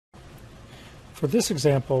For this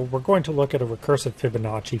example, we're going to look at a recursive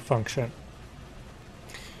Fibonacci function.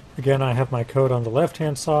 Again, I have my code on the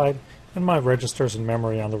left-hand side and my registers in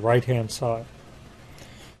memory on the right-hand side.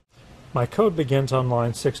 My code begins on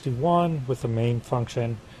line 61 with the main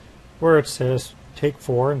function where it says take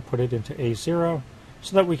 4 and put it into A0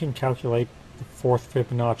 so that we can calculate the fourth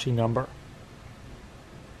Fibonacci number.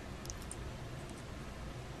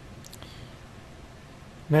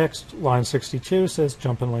 Next, line 62 says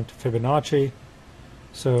jump and link to Fibonacci.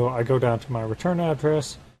 So I go down to my return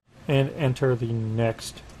address and enter the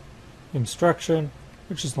next instruction,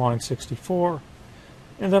 which is line 64.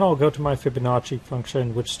 And then I'll go to my Fibonacci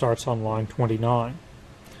function, which starts on line 29.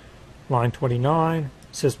 Line 29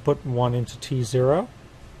 says put 1 into T0.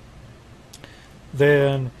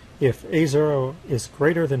 Then if A0 is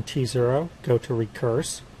greater than T0, go to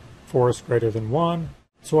recurse. 4 is greater than 1,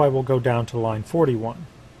 so I will go down to line 41.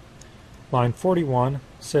 Line 41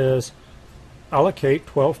 says allocate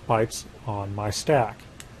 12 bytes on my stack.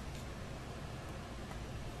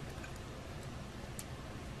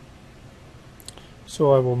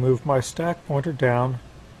 So I will move my stack pointer down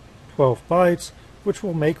 12 bytes, which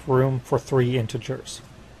will make room for 3 integers.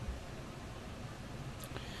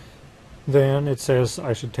 Then it says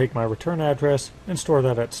I should take my return address and store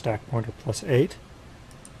that at stack pointer plus 8.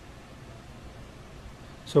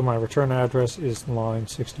 So my return address is line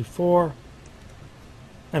 64,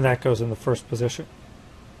 and that goes in the first position.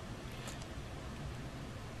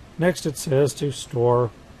 Next it says to store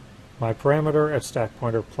my parameter at stack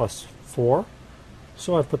pointer plus 4,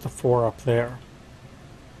 so I've put the 4 up there.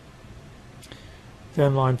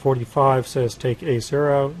 Then line 45 says take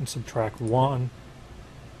A0 and subtract 1.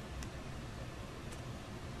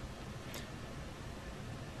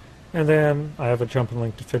 And then I have a jump and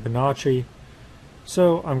link to Fibonacci.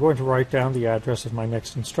 So I'm going to write down the address of my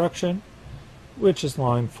next instruction, which is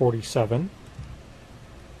line 47.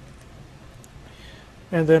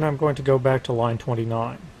 And then I'm going to go back to line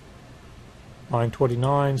 29. Line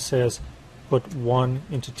 29 says put 1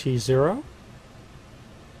 into T0.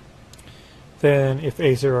 Then if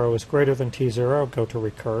A0 is greater than T0, go to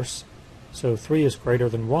recurse. So 3 is greater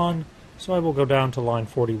than 1, so I will go down to line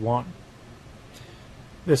 41.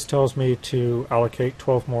 This tells me to allocate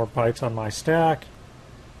 12 more bytes on my stack.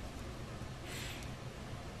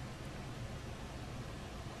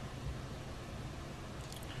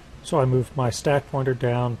 So I move my stack pointer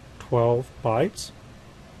down 12 bytes.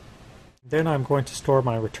 Then I'm going to store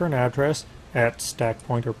my return address at stack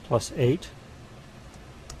pointer plus 8.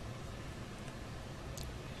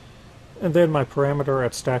 And then my parameter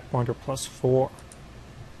at stack pointer plus 4.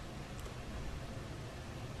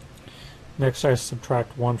 Next I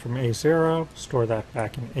subtract 1 from A0, store that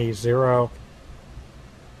back in A0.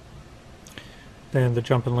 Then the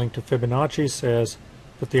jump and link to Fibonacci says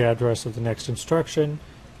put the address of the next instruction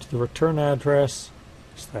to the return address,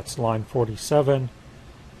 so that's line 47,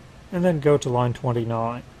 and then go to line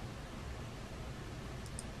 29.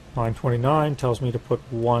 Line 29 tells me to put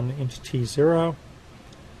 1 into T0.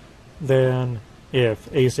 Then if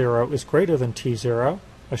A0 is greater than T0,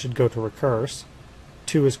 I should go to recurse.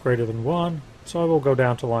 2 is greater than 1, so I will go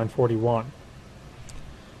down to line 41.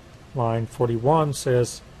 Line 41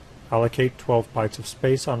 says allocate 12 bytes of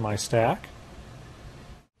space on my stack.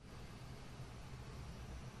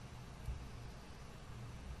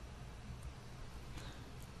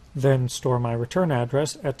 Then store my return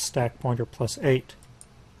address at stack pointer plus 8.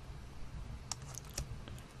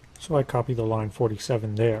 So I copy the line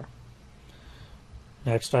 47 there.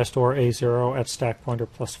 Next I store A0 at stack pointer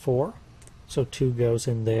plus 4. So 2 goes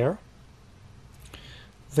in there.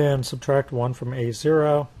 Then subtract 1 from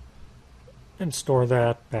A0 and store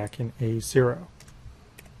that back in A0.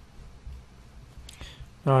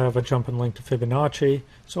 Now I have a jump and link to Fibonacci,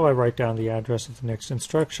 so I write down the address of the next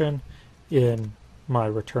instruction in my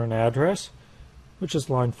return address, which is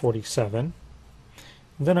line 47.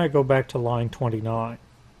 And then I go back to line 29.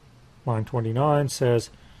 Line 29 says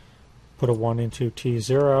put a 1 into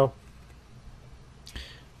T0.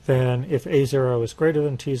 Then if A0 is greater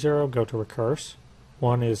than T0, go to recurse.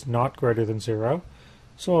 1 is not greater than 0,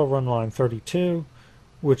 so I'll run line 32,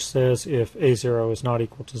 which says if A0 is not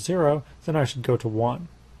equal to 0, then I should go to 1.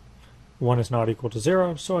 1 is not equal to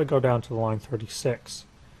 0, so I go down to line 36.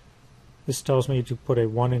 This tells me to put a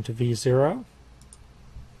 1 into V0,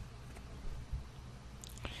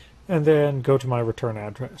 and then go to my return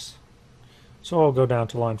address. So I'll go down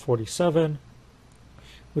to line 47,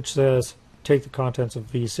 which says take the contents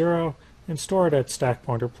of V0 and store it at stack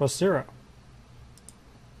pointer plus 0.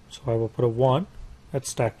 So I will put a 1 at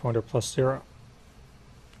stack pointer plus 0.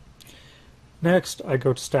 Next, I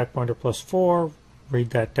go to stack pointer plus 4, read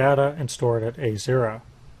that data, and store it at A0.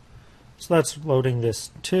 So that's loading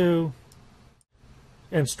this 2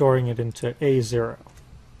 and storing it into A0.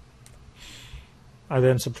 I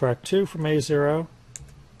then subtract 2 from A0,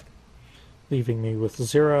 leaving me with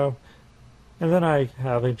 0, and then I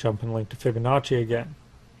have a jump and link to Fibonacci again.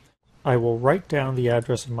 I will write down the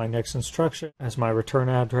address of my next instruction as my return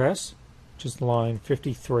address, which is line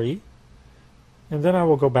 53, and then I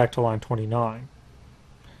will go back to line 29.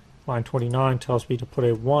 Line 29 tells me to put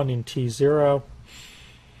a 1 in T0.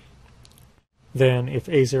 Then if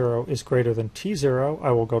A0 is greater than T0,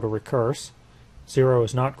 I will go to recurse. 0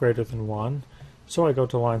 is not greater than 1, so I go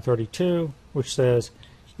to line 32, which says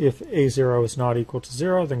if A0 is not equal to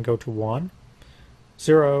 0, then go to 1.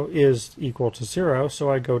 0 is equal to 0, so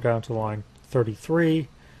I go down to line 33,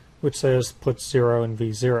 which says put 0 in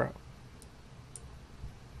V0.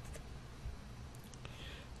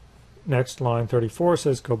 Next, line 34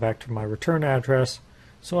 says go back to my return address,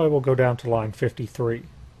 so I will go down to line 53.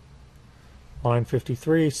 Line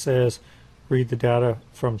 53 says read the data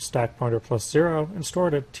from stack pointer plus 0 and store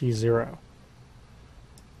it at T0.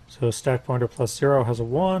 So stack pointer plus 0 has a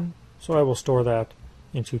 1, so I will store that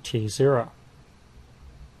into T0.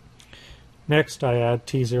 Next, I add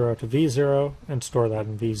T0 to V0 and store that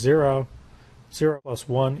in V0. 0 plus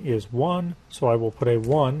 1 is 1, so I will put a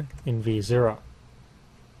 1 in V0.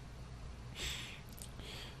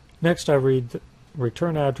 Next, I read the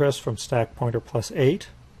return address from stack pointer plus 8.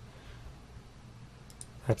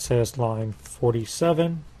 That says line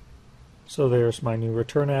 47. So there's my new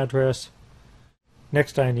return address.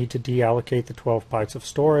 Next, I need to deallocate the 12 bytes of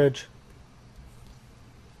storage.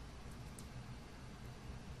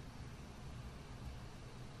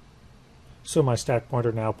 So my stack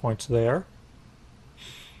pointer now points there.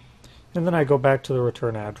 And then I go back to the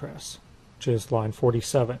return address, which is line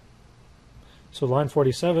 47. So line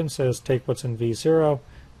 47 says take what's in V0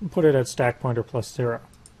 and put it at stack pointer plus 0.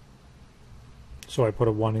 So I put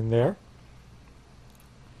a 1 in there.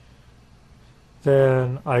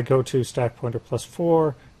 Then I go to stack pointer plus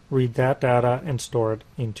 4, read that data, and store it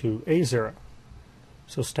into A0.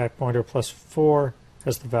 So stack pointer plus 4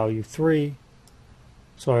 has the value 3,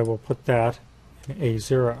 so I will put that in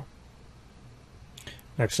A0.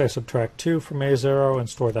 Next, I subtract 2 from A0 and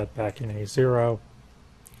store that back in A0.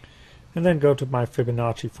 And then go to my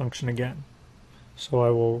Fibonacci function again. So I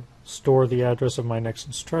will store the address of my next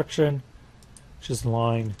instruction, which is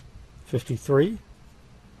line 53,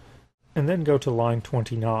 and then go to line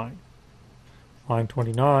 29. Line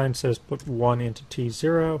 29 says put 1 into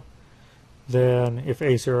T0. Then if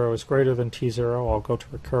A0 is greater than T0, I'll go to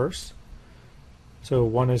recurse. So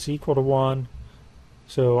 1 is equal to 1,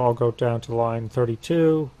 so I'll go down to line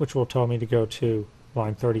 32, which will tell me to go to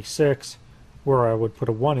line 36, where I would put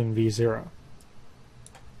a 1 in V0.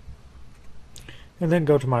 And then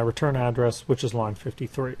go to my return address, which is line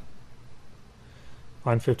 53.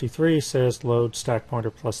 Line 53 says load stack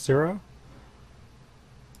pointer plus 0,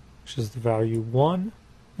 which is the value 1,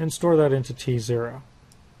 and store that into T0.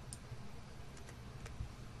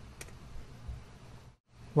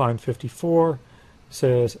 Line 54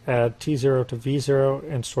 says add T0 to V0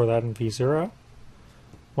 and store that in V0.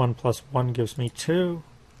 1 plus 1 gives me 2.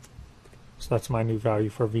 So that's my new value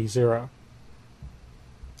for V0.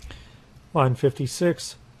 Line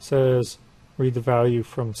 56 says read the value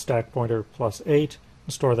from stack pointer plus 8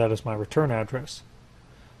 and store that as my return address.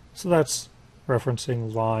 So that's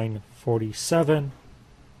referencing line 47.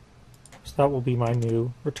 So that will be my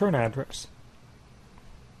new return address.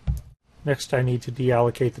 Next, I need to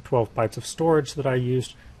deallocate the 12 bytes of storage that I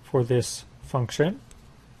used for this function.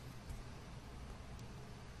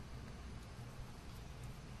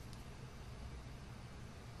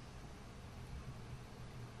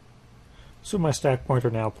 So my stack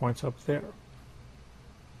pointer now points up there.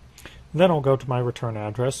 Then I'll go to my return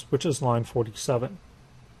address, which is line 47.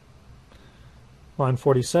 Line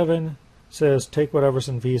 47 says take whatever's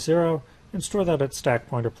in V0 and store that at stack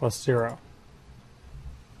pointer plus 0.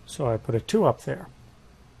 So I put a 2 up there.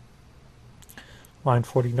 Line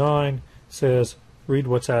 49 says read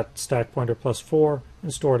what's at stack pointer plus 4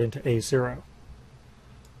 and store it into A0.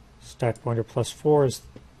 Stack pointer plus 4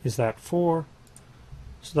 is that 4.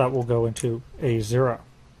 So that will go into A0.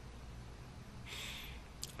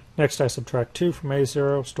 Next, I subtract 2 from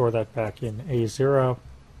A0, store that back in A0.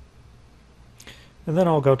 And then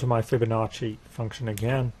I'll go to my Fibonacci function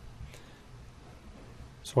again.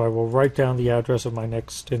 So I will write down the address of my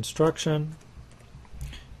next instruction,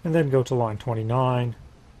 and then go to line 29,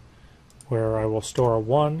 where I will store a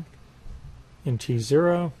 1 in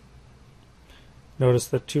T0. Notice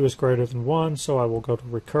that 2 is greater than 1, so I will go to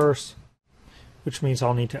recurse. which means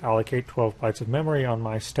I'll need to allocate 12 bytes of memory on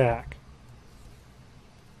my stack.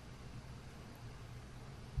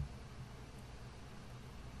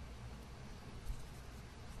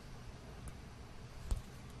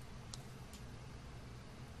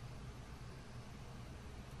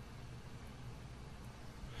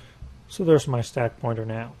 So there's my stack pointer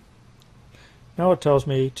now. Now it tells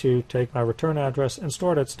me to take my return address and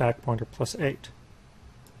store it at stack pointer plus 8.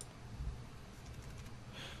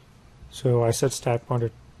 So I set stack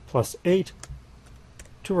pointer plus 8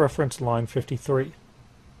 to reference line 53.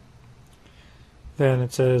 Then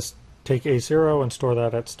it says take A0 and store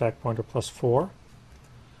that at stack pointer plus 4.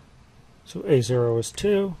 So A0 is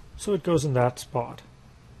 2, so it goes in that spot.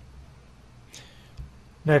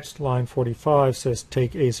 Next, line 45 says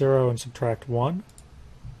take A0 and subtract 1.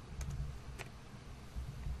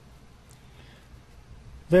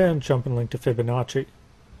 Then jump and link to Fibonacci.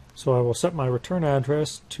 So I will set my return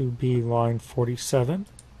address to be line 47.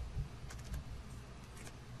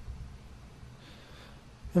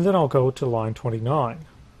 And then I'll go to line 29.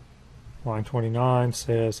 Line 29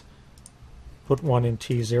 says put 1 in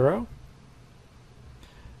T0.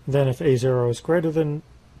 Then if A0 is greater than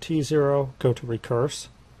T0, go to recurse.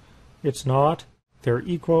 It's not. They're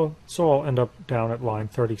equal, so I'll end up down at line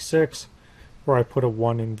 36, where I put a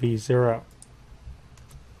 1 in V0.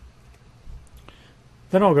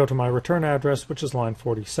 Then I'll go to my return address, which is line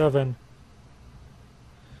 47.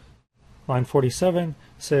 Line 47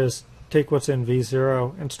 says take what's in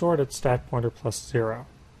V0 and store it at stack pointer plus 0.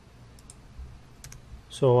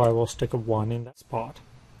 So I will stick a 1 in that spot.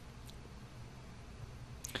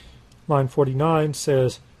 Line 49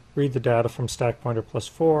 says read the data from stack pointer plus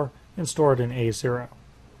 4 and store it in A0.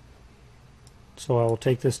 So I will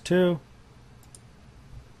take this 2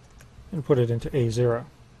 and put it into A0.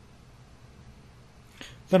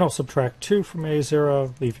 Then I'll subtract 2 from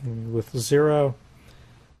A0, leaving me with 0.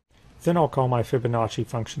 Then I'll call my Fibonacci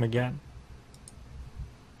function again.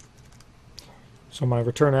 So my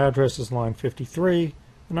return address is line 53,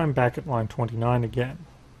 and I'm back at line 29 again.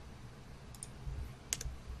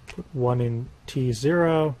 Put 1 in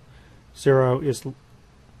T0. 0 is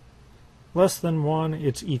less than 1,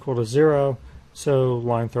 it's equal to 0, so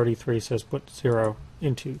line 33 says put 0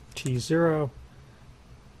 into T0.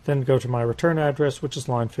 Then go to my return address, which is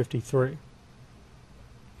line 53.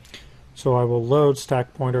 So I will load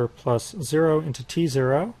stack pointer plus 0 into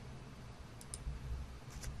T0,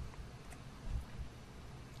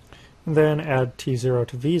 and then add T0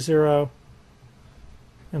 to V0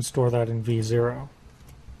 and store that in V0.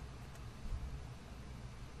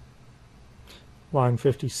 Line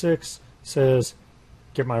 56 says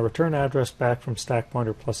get my return address back from stack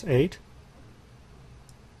pointer plus 8.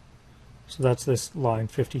 So that's this line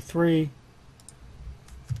 53.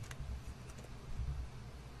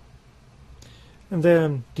 And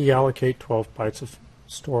then deallocate 12 bytes of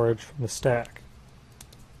storage from the stack.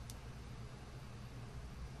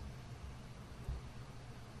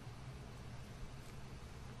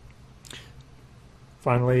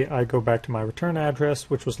 Finally, I go back to my return address,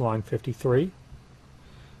 which was line 53,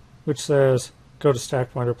 which says go to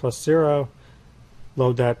stack pointer plus 0,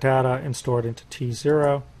 load that data, and store it into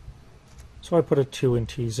T0. So I put a 2 in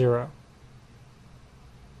T0.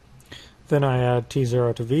 Then I add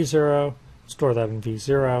T0 to V0, store that in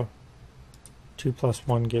V0. 2 plus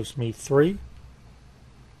 1 gives me 3.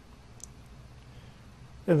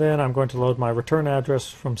 And then I'm going to load my return address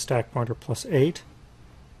from stack pointer plus 8.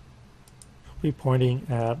 I'll be pointing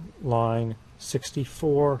at line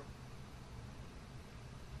 64.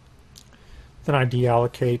 Then I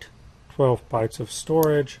deallocate 12 bytes of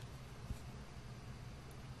storage.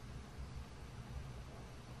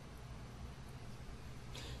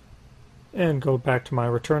 And go back to my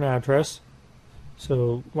return address.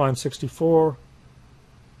 So line 64,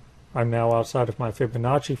 I'm now outside of my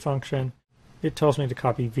Fibonacci function. It tells me to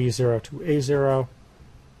copy V0 to A0.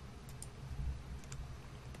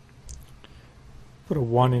 Put a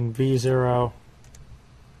 1 in V0.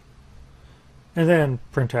 And then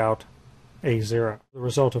print out A0. The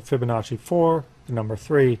result of Fibonacci 4, the number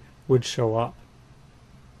 3, would show up.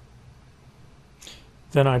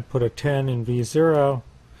 Then I'd put a 10 in V0,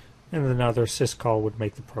 and another syscall would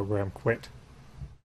make the program quit.